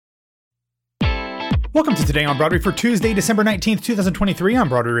Welcome to Today on Broadway for Tuesday, December 19th, 2023. I'm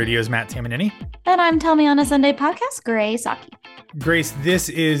Broadway Radio's Matt Tamanini. And I'm Tell Me on a Sunday podcast, Grace Saki. Grace, this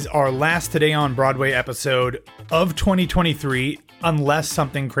is our last Today on Broadway episode of 2023, unless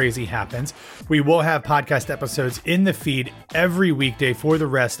something crazy happens. We will have podcast episodes in the feed every weekday for the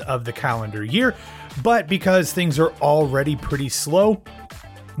rest of the calendar year, but because things are already pretty slow,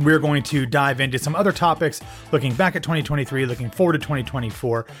 we're going to dive into some other topics, looking back at 2023, looking forward to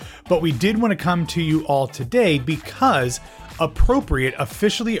 2024. But we did want to come to you all today because Appropriate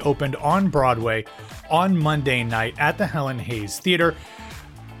officially opened on Broadway on Monday night at the Helen Hayes Theater.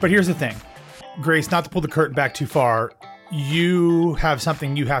 But here's the thing, Grace, not to pull the curtain back too far, you have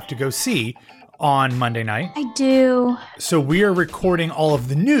something you have to go see on Monday night. I do. So we are recording all of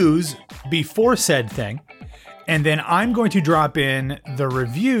the news before said thing. And then I'm going to drop in the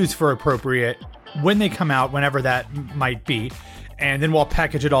reviews for Appropriate when they come out, whenever that might be. And then we'll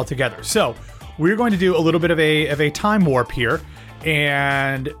package it all together. So we're going to do a little bit of a time warp here.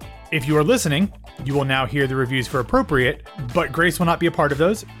 And if you are listening, you will now hear the reviews for Appropriate, but Grace will not be a part of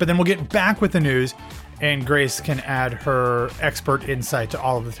those. But then we'll get back with the news, and Grace can add her expert insight to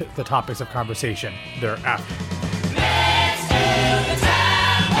all of the topics of conversation thereafter.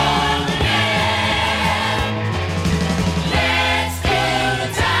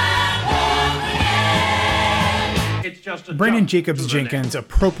 Brandon Jacobs Jenkins'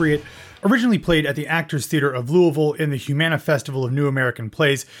 Appropriate originally played at the Actors Theater of Louisville in the Humana Festival of New American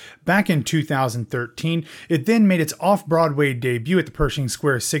Plays back in 2013. It then made its off-Broadway debut at the Pershing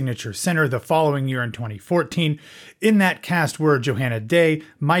Square Signature Center the following year in 2014. In that cast were Johanna Day,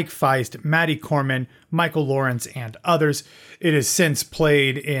 Mike Feist, Maddie Corman, Michael Lawrence, and others. It has since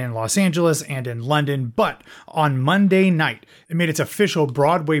played in Los Angeles and in London, but on Monday night, it made its official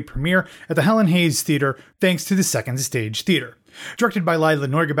Broadway premiere at the Helen Hayes Theater thanks to the Second Stage Theater. Directed by Lila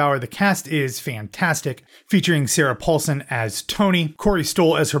Neugebauer, the cast is fantastic, featuring Sarah Paulson as Tony, Corey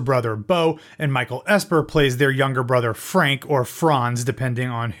Stoll as her brother Beau, and Michael Esper plays their younger brother Frank, or Franz, depending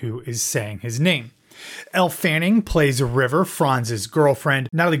on who is saying his name. Elle Fanning plays River, Franz's girlfriend.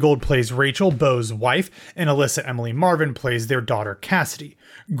 Natalie Gold plays Rachel, Beau's wife, and Alyssa Emily Marvin plays their daughter Cassidy.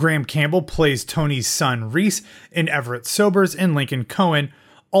 Graham Campbell plays Tony's son Reese, and Everett Sobers and Lincoln Cohen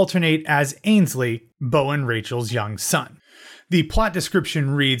alternate as Ainsley, Beau and Rachel's young son. The plot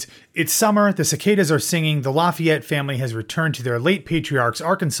description reads, "It's summer, the cicadas are singing, the Lafayette family has returned to their late patriarch's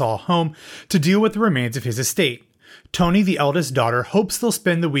Arkansas home to deal with the remains of his estate. Tony, the eldest daughter, hopes they'll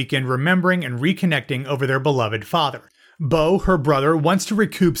spend the weekend remembering and reconnecting over their beloved father. Beau, her brother, wants to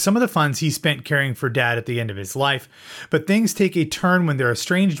recoup some of the funds he spent caring for Dad at the end of his life, but things take a turn when their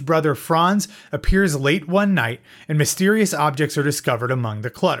estranged brother Franz appears late one night and mysterious objects are discovered among the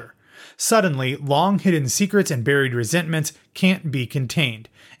clutter. Suddenly, long-hidden secrets and buried resentments can't be contained,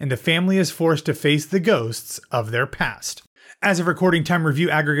 and the family is forced to face the ghosts of their past." As of recording time, review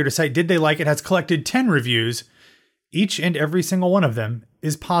aggregator site Did They Like It has collected 10 reviews. Each and every single one of them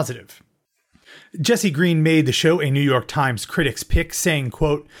is positive. Jesse Green made the show a New York Times critic's pick, saying,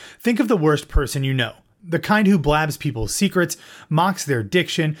 quote, "Think of the worst person you know. The kind who blabs people's secrets, mocks their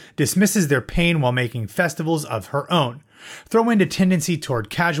diction, dismisses their pain while making festivals of her own. Throw in a tendency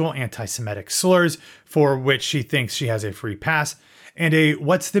toward casual anti-Semitic slurs, for which she thinks she has a free pass, and a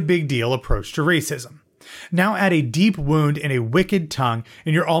what's the big deal approach to racism. Now add a deep wound and a wicked tongue,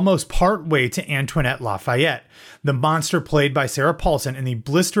 and you're almost part way to Antoinette Lafayette, the monster played by Sarah Paulson in the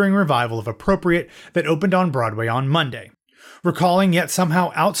blistering revival of Appropriate that opened on Broadway on Monday. Recalling yet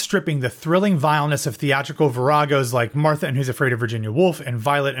somehow outstripping the thrilling vileness of theatrical viragos like Martha and Who's Afraid of Virginia Woolf and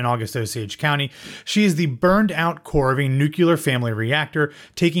Violet in August Osage County, she is the burned out core of a nuclear family reactor,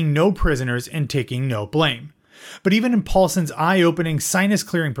 taking no prisoners and taking no blame. But even in Paulson's eye-opening,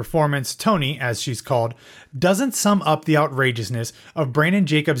 sinus-clearing performance, Tony, as she's called, doesn't sum up the outrageousness of Brandon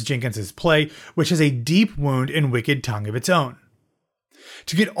Jacobs Jenkins' play, which has a deep wound and wicked tongue of its own.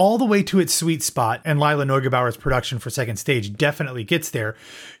 To get all the way to its sweet spot, and Lila Neugebauer's production for Second Stage definitely gets there,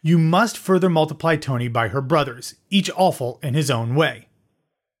 you must further multiply Tony by her brothers, each awful in his own way."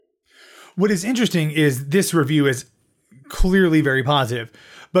 What is interesting is this review is clearly very positive,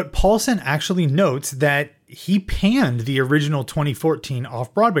 but Paulson actually notes that he panned the original 2014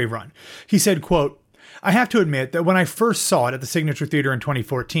 off-Broadway run. He said, quote, "I have to admit that when I first saw it at the Signature Theater in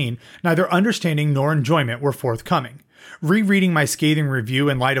 2014, neither understanding nor enjoyment were forthcoming. Rereading my scathing review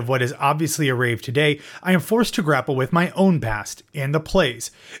in light of what is obviously a rave today, I am forced to grapple with my own past and the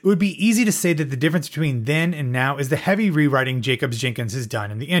plays. It would be easy to say that the difference between then and now is the heavy rewriting Jacobs Jenkins has done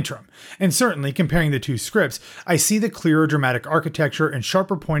in the interim. And certainly, comparing the two scripts, I see the clearer dramatic architecture and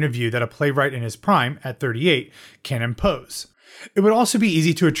sharper point of view that a playwright in his prime, at 38, can impose. It would also be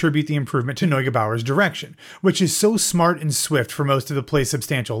easy to attribute the improvement to Neugebauer's direction, which is so smart and swift for most of the play's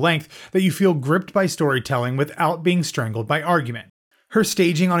substantial length that you feel gripped by storytelling without being strangled by argument. Her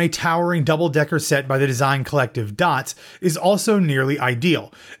staging on a towering double-decker set by the design collective Dots is also nearly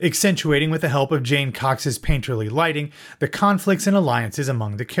ideal, accentuating with the help of Jane Cox's painterly lighting the conflicts and alliances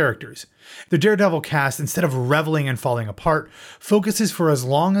among the characters. The Daredevil cast, instead of reveling and falling apart, focuses for as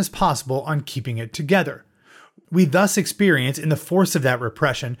long as possible on keeping it together. We thus experience, in the force of that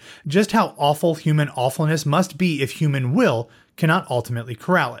repression, just how awful human awfulness must be if human will cannot ultimately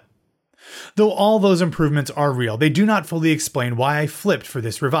corral it. Though all those improvements are real, they do not fully explain why I flipped for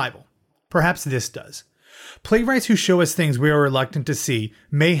this revival. Perhaps this does. Playwrights who show us things we are reluctant to see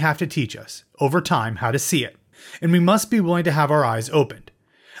may have to teach us, over time, how to see it, and we must be willing to have our eyes opened.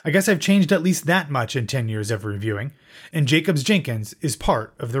 I guess I've changed at least that much in 10 years of reviewing, and Jacobs-Jenkins is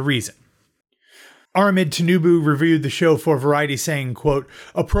part of the reason. Aramid Tanubu reviewed the show for Variety saying, quote,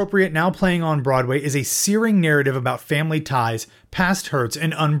 "Appropriate, now playing on Broadway, is a searing narrative about family ties, past hurts,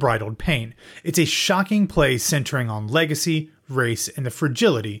 and unbridled pain. It's a shocking play centering on legacy, race, and the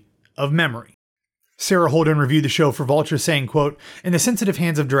fragility of memory." Sarah Holden reviewed the show for Vulture saying, quote, "In the sensitive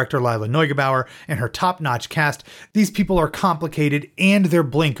hands of director Lila Neugebauer and her top-notch cast, these people are complicated and they're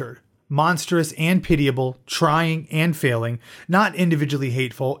blinkered. Monstrous and pitiable, trying and failing, not individually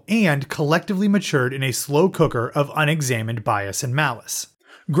hateful, and collectively matured in a slow cooker of unexamined bias and malice."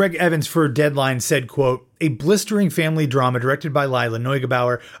 Greg Evans for Deadline said, quote, "A blistering family drama directed by Lila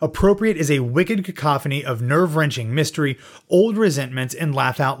Neugebauer, Appropriate is a wicked cacophony of nerve-wrenching mystery, old resentments, and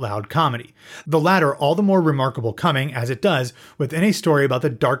laugh-out-loud comedy. The latter all the more remarkable coming, as it does, within a story about the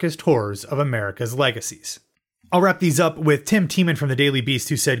darkest horrors of America's legacies." I'll wrap these up with Tim Tiemann from the Daily Beast,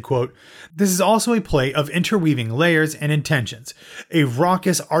 who said, quote, "This is also a play of interweaving layers and intentions. A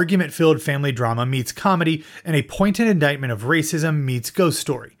raucous, argument-filled family drama meets comedy, and a pointed indictment of racism meets ghost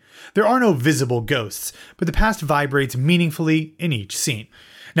story. There are no visible ghosts, but the past vibrates meaningfully in each scene."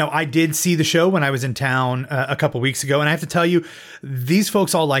 Now, I did see the show when I was in town a couple weeks ago, and I have to tell you, these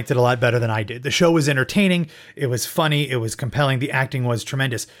folks all liked it a lot better than I did. The show was entertaining, it was funny, it was compelling, the acting was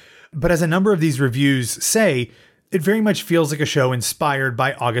tremendous. But as a number of these reviews say, it very much feels like a show inspired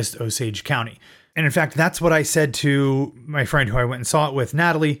by August Osage County. And in fact, that's what I said to my friend who I went and saw it with,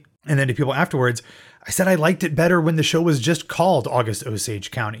 Natalie, and then to people afterwards. I said I liked it better when the show was just called August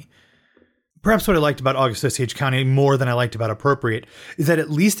Osage County. Perhaps what I liked about August Osage County more than I liked about Appropriate is that at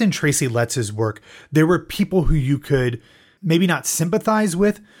least in Tracy Letts' work, there were people who you could maybe not sympathize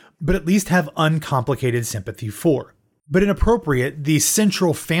with, but at least have uncomplicated sympathy for. But in Appropriate, the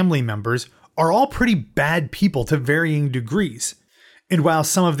central family members are all pretty bad people to varying degrees. And while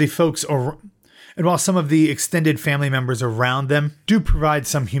some of the extended family members around them do provide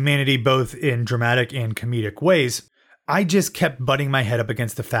some humanity both in dramatic and comedic ways, I just kept butting my head up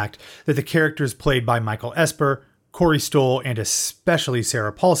against the fact that the characters played by Michael Esper, Corey Stoll, and especially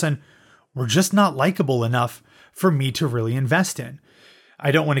Sarah Paulson were just not likable enough for me to really invest in. I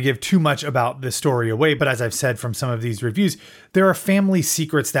don't want to give too much about the story away, but as I've said from some of these reviews, there are family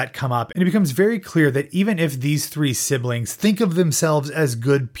secrets that come up, and it becomes very clear that even if these three siblings think of themselves as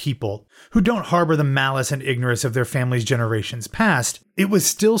good people, who don't harbor the malice and ignorance of their family's generations past, it was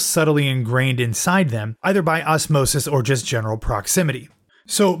still subtly ingrained inside them, either by osmosis or just general proximity.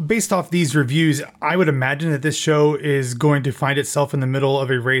 So based off these reviews, I would imagine that this show is going to find itself in the middle of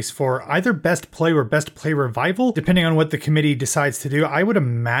a race for either Best Play or Best Play Revival, depending on what the committee decides to do. I would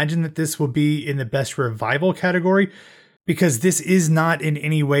imagine that this will be in the Best Revival category, because this is not in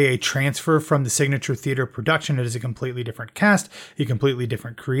any way a transfer from the Signature Theater production. It is a completely different cast, a completely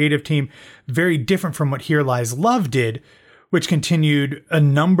different creative team, very different from what Here Lies Love did, which continued a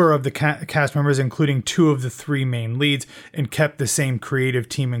number of the cast members, including two of the three main leads, and kept the same creative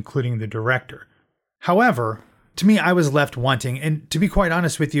team, including the director. However, to me, I was left wanting, and to be quite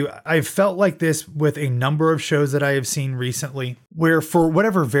honest with you, I've felt like this with a number of shows that I have seen recently, where for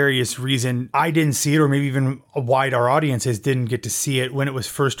whatever various reason, I didn't see it, or maybe even wider audiences didn't get to see it when it was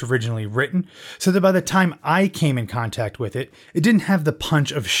first originally written, so that by the time I came in contact with it, it didn't have the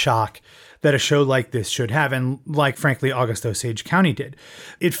punch of shock that a show like this should have, and like, frankly, August Osage County did.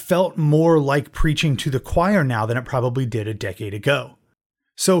 It felt more like preaching to the choir now than it probably did a decade ago.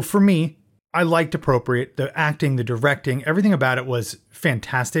 So for me, I liked Appropriate. The acting, the directing, everything about it was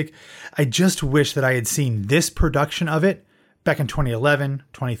fantastic. I just wish that I had seen this production of it back in 2011,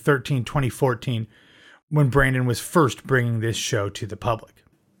 2013, 2014, when Brandon was first bringing this show to the public.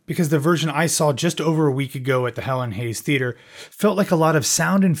 Because the version I saw just over a week ago at the Helen Hayes Theater felt like a lot of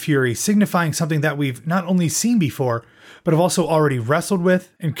sound and fury, signifying something that we've not only seen before, but have also already wrestled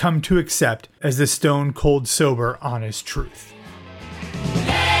with and come to accept as the stone cold sober honest truth.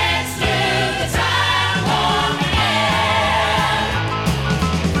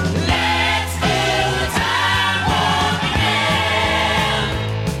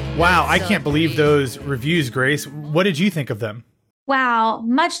 I can't believe those reviews, Grace. What did you think of them? Wow,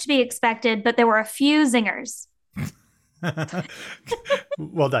 much to be expected, but there were a few zingers.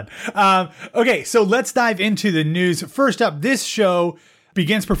 Well done. Okay, so let's dive into the news. First up, this show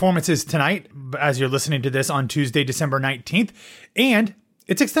begins performances tonight, as you're listening to this on Tuesday, December 19th, and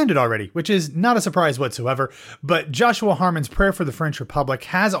it's extended already, which is not a surprise whatsoever. But Joshua Harmon's Prayer for the French Republic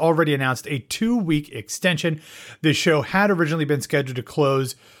has already announced a 2-week extension. The show had originally been scheduled to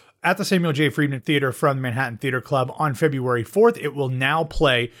close at the Samuel J. Friedman Theater from the Manhattan Theater Club on February 4th. It will now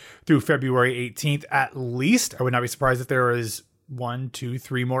play through February 18th at least. I would not be surprised if there is 1, 2,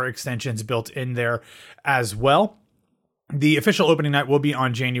 3 more extensions built in there as well. The official opening night will be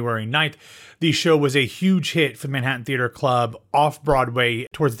on January 9th. The show was a huge hit for the Manhattan Theater Club off Broadway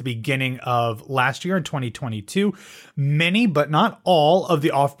towards the beginning of last year in 2022. Many, but not all, of the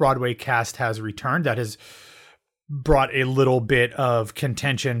off-Broadway cast has returned. That has brought a little bit of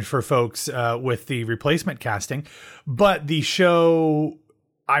contention for folks with the replacement casting. But the show,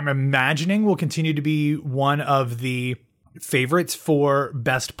 I'm imagining, will continue to be one of the favorites for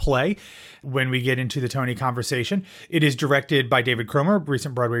Best Play when we get into the Tony conversation. It is directed by David Cromer,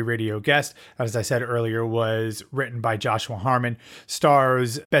 recent Broadway radio guest. As I said earlier, was written by Joshua Harmon.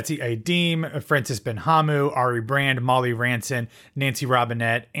 Stars Betsy Adim, Francis Benhamu, Ari Brand, Molly Ranson, Nancy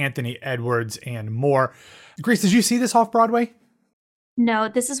Robinette, Anthony Edwards, and more. Grace, did you see this off Broadway? No,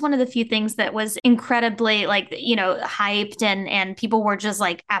 this is one of the few things that was incredibly hyped and people were just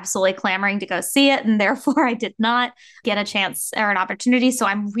like absolutely clamoring to go see it. And therefore I did not get a chance or an opportunity. So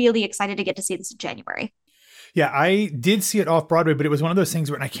I'm really excited to get to see this in January. Yeah, I did see it off Broadway, but it was one of those things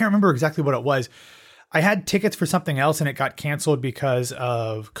where, and I can't remember exactly what it was. I had tickets for something else and it got canceled because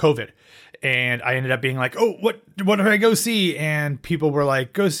of COVID. And I ended up being like, oh, what did I go see? And people were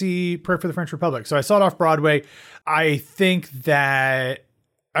like, go see Prayer for the French Republic. So I saw it off Broadway. I think that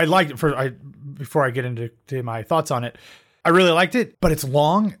I liked it before I get into my thoughts on it. I really liked it, but it's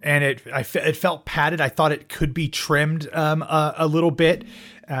long and it felt padded. I thought it could be trimmed a little bit.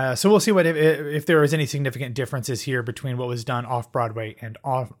 So we'll see if there is any significant differences here between what was done off Broadway and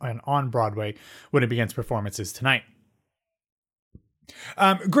on Broadway when it begins performances tonight.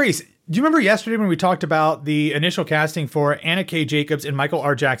 Grace, do you remember yesterday when we talked about the initial casting for Anna K. Jacobs and Michael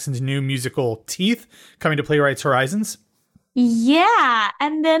R. Jackson's new musical Teeth coming to Playwrights Horizons? Yeah,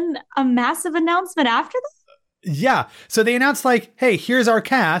 and then a massive announcement after that? Yeah, so they announced like, hey, here's our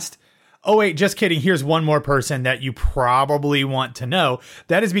cast. Oh, wait, just kidding. Here's one more person that you probably want to know.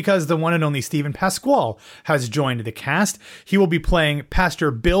 That is because the one and only Stephen Pasquale has joined the cast. He will be playing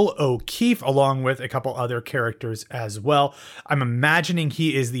Pastor Bill O'Keefe along with a couple other characters as well. I'm imagining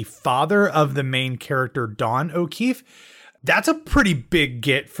he is the father of the main character, Dawn O'Keefe. That's a pretty big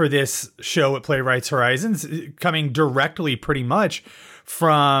get for this show at Playwrights Horizons, coming directly pretty much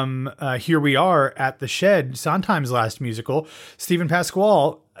from Here We Are at the Shed, Sondheim's last musical. Stephen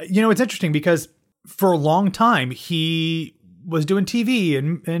Pasquale, it's interesting because for a long time he was doing TV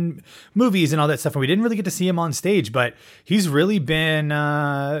and movies and all that stuff, and we didn't really get to see him on stage, but he's really been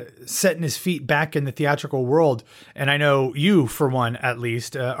setting his feet back in the theatrical world. And I know you, for one at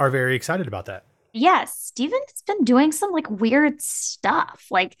least, are very excited about that. Yes, Steven's been doing some like weird stuff,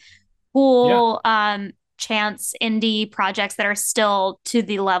 like cool chance indie projects that are still to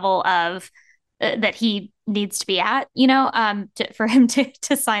the level of that he needs to be at, for him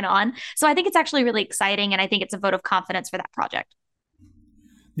to sign on. So I think it's actually really exciting, and I think it's a vote of confidence for that project.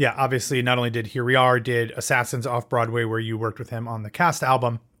 Yeah, obviously, not only did Here We Are, did Assassins off Broadway, where you worked with him on the Cast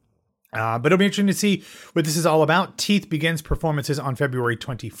album. But it'll be interesting to see what this is all about. Teeth begins performances on February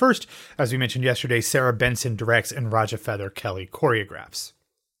 21st. As we mentioned yesterday, Sarah Benson directs and Raja Feather Kelly choreographs.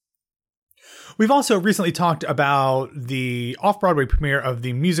 We've also recently talked about the off-Broadway premiere of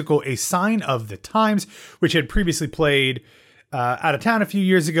the musical A Sign of the Times, which had previously played out of town a few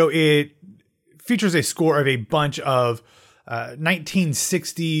years ago. It features a score of a bunch of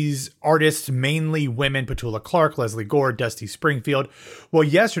 1960s artists, mainly women: Petula Clark, Leslie Gore, Dusty Springfield. Well,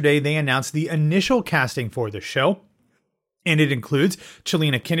 yesterday they announced the initial casting for the show, and it includes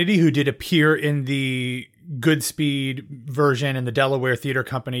Chelina Kennedy, who did appear in the Goodspeed version and the Delaware Theater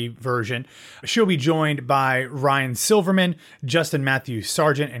Company version. She'll be joined by Ryan Silverman, Justin Matthew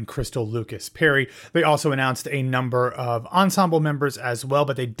Sargent, and Crystal Lucas Perry. They also announced a number of ensemble members as well,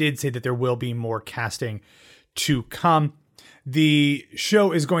 but they did say that there will be more casting to come. The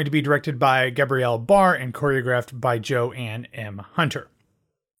show is going to be directed by Gabrielle Barr and choreographed by Joanne M. Hunter.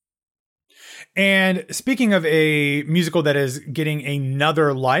 And speaking of a musical that is getting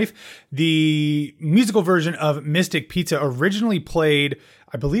another life, the musical version of Mystic Pizza originally played,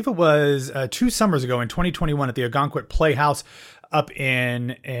 I believe it was 2 summers ago in 2021 at the Algonquin Playhouse. up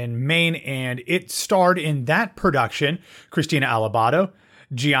in Maine, and it starred in that production Christina Alabato,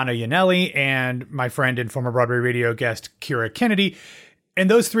 Gianna Yanelli, and my friend and former Broadway radio guest Kira Kennedy. And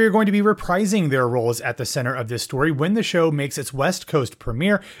those three are going to be reprising their roles at the center of this story when the show makes its West Coast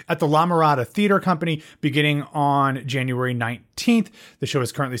premiere at the La Mirada Theater Company beginning on January 19th. The show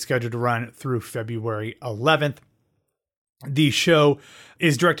is currently scheduled to run through February 11th. The show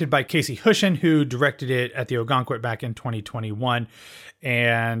is directed by Casey Hushin, who directed it at the Ogunquit back in 2021.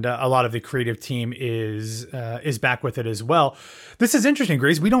 And a lot of the creative team is back with it as well. This is interesting,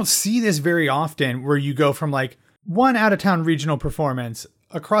 Grace. We don't see this very often where you go from like one out-of-town regional performance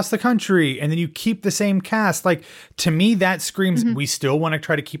across the country, and then you keep the same cast. Like, to me, that screams we still want to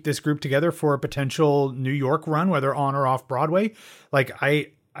try to keep this group together for a potential New York run, whether on or off Broadway. Like, I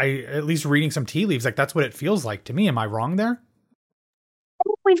at least reading some tea leaves, like that's what it feels like to me. Am I wrong there?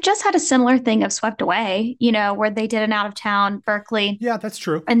 We've just had a similar thing of Swept Away, you know, where they did an out-of-town Berkeley. Yeah, that's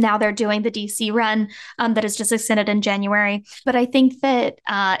true. And now they're doing the DC run that is just extended in January. But I think that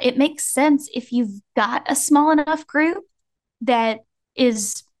it makes sense if you've got a small enough group that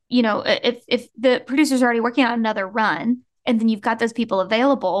is, you know, if the producer's already working on another run and then you've got those people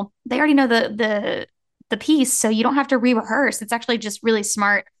available, they already know the piece, so you don't have to re-rehearse. It's actually just really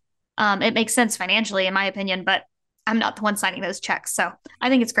smart. It makes sense financially, in my opinion, but I'm not the one signing those checks. So I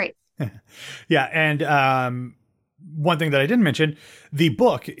think it's great. Yeah. And one thing that I didn't mention, the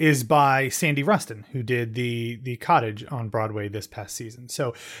book is by Sandy Rustin, who did the Cottage on Broadway this past season.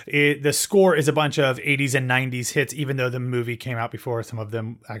 So the score is a bunch of 80s and 90s hits, even though the movie came out before some of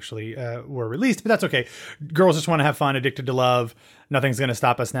them actually were released. But that's okay. Girls Just Want to Have Fun, Addicted to Love, Nothing's Going to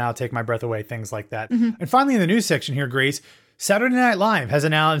Stop Us Now, Take My Breath Away, things like that. And finally, in the news section here, Grace, Saturday Night Live has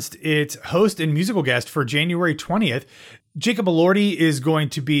announced its host and musical guest for January 20th. Jacob Elordi is going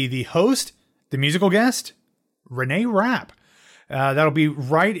to be the host. The musical guest, Renee Rapp. That'll be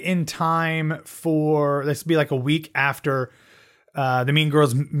right in time for, this will be like a week after the Mean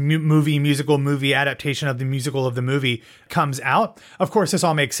Girls musical movie adaptation of the musical of the movie comes out. Of course, this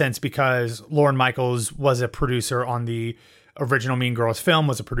all makes sense because Lorne Michaels was a producer on the original Mean Girls film,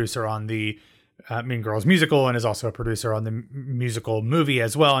 was a producer on the Mean Girls musical, and is also a producer on the musical movie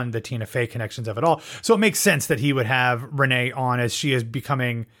as well, and the Tina Fey connections of it all. So it makes sense that he would have Renee on, as she is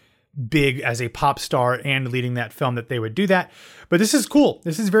becoming big as a pop star and leading that film, that they would do that. But this is cool.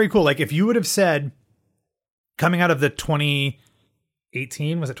 This is very cool. Like, if you would have said coming out of the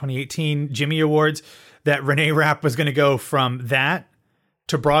 2018 Jimmy Awards that Renee Rapp was going to go from that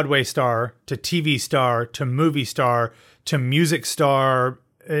to Broadway star to TV star to movie star to music star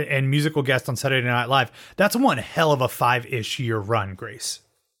and musical guest on Saturday Night Live, that's one hell of a 5-ish year run, Grace.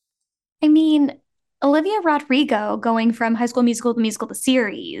 I mean, Olivia Rodrigo going from High School Musical the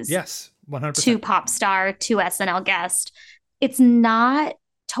series. Yes, 100%. To pop star to SNL guest. It's not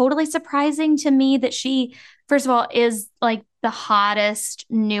totally surprising to me that she, first of all, is like the hottest,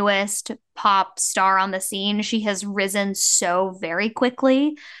 newest pop star on the scene. She has risen so very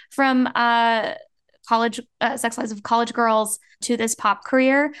quickly from college, Sex Lives of College Girls to this pop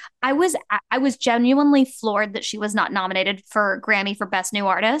career. I was genuinely floored that she was not nominated for Grammy for Best New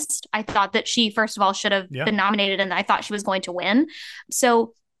Artist. I thought that she, first of all, should have been nominated, and I thought she was going to win.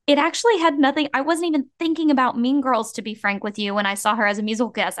 So it actually had nothing. I wasn't even thinking about Mean Girls, to be frank with you, when I saw her as a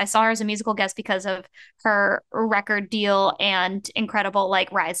musical guest. I saw her as a musical guest because of her record deal and incredible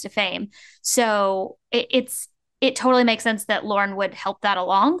like rise to fame. So it totally makes sense that Lorne would help that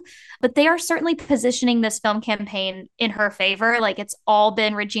along. But they are certainly positioning this film campaign in her favor. Like, it's all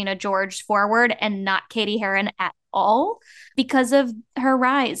been Regina George forward and not Katie Heron at all because of her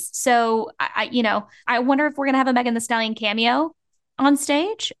rise. So I wonder if we're going to have a Megan Thee Stallion cameo on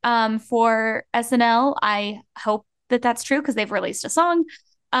stage for SNL. I hope that that's true, because they've released a song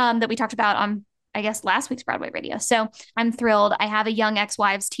that we talked about on, I guess, last week's Broadway Radio. So I'm thrilled. I have a Young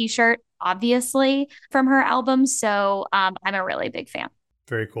Ex-Wives t-shirt, obviously, from her album. So I'm a really big fan.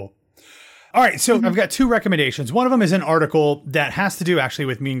 Very cool. All right. So I've got two recommendations. One of them is an article that has to do actually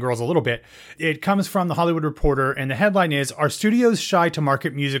with Mean Girls a little bit. It comes from The Hollywood Reporter, and the headline is, "Are studios shy to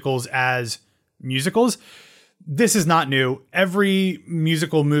market musicals as musicals?" This is not new. Every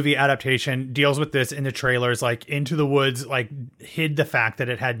musical movie adaptation deals with this in the trailers. Like, Into the Woods, like, hid the fact that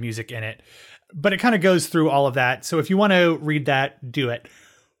it had music in it. But it kind of goes through all of that. So if you want to read that, do it.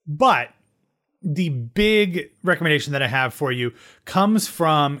 But the big recommendation that I have for you comes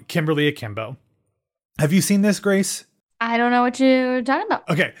from Kimberly Akimbo. Have you seen this, Grace? I don't know what you're talking about.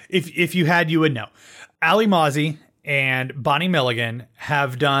 Okay. If you had, you would know. Ali Mozzie and Bonnie Milligan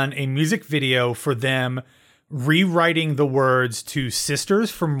have done a music video for them rewriting the words to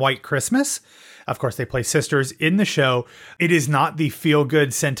Sisters from White Christmas. Of course, they play Sisters in the show. It is not the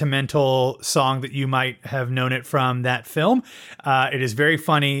feel-good, sentimental song that you might have known it from that film. It is very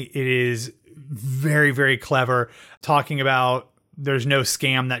funny. It is very, very clever, talking about there's no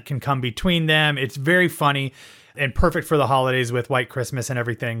scam that can come between them. It's very funny and perfect for the holidays with White Christmas and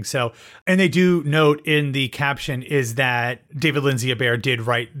everything. So, and they do note in the caption is that David Lindsay-Abaire did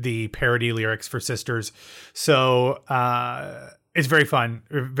write the parody lyrics for Sisters. So, it's very fun,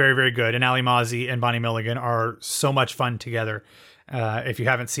 very, very good. And Ali Mazzi and Bonnie Milligan are so much fun together. If you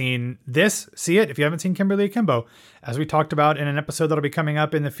haven't seen this, see it. If you haven't seen Kimberly Akimbo, as we talked about in an episode that'll be coming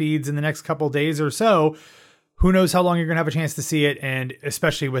up in the feeds in the next couple days or so, who knows how long you're going to have a chance to see it, and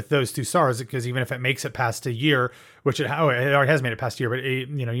especially with those two stars, because even if it makes it past a year, which it already has made it past a year, but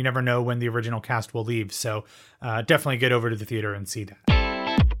you never know when the original cast will leave. So definitely get over to the theater and see that.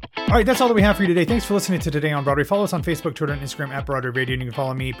 All right, that's all that we have for you today. Thanks for listening to Today on Broadway. Follow us on Facebook, Twitter, and Instagram at Broadway Radio, and you can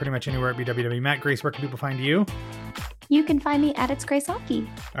follow me pretty much anywhere at BWW Matt. Grace, where can people find you? You can find me at It's Grace Hockey.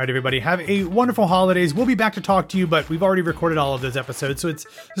 All right, everybody, have a wonderful holidays. We'll be back to talk to you, but we've already recorded all of those episodes, so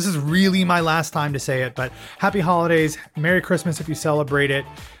this is really my last time to say it, but happy holidays, Merry Christmas if you celebrate it,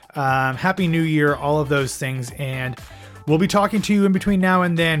 Happy New Year, all of those things, and we'll be talking to you in between now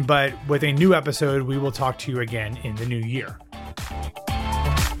and then, but with a new episode, we will talk to you again in the new year.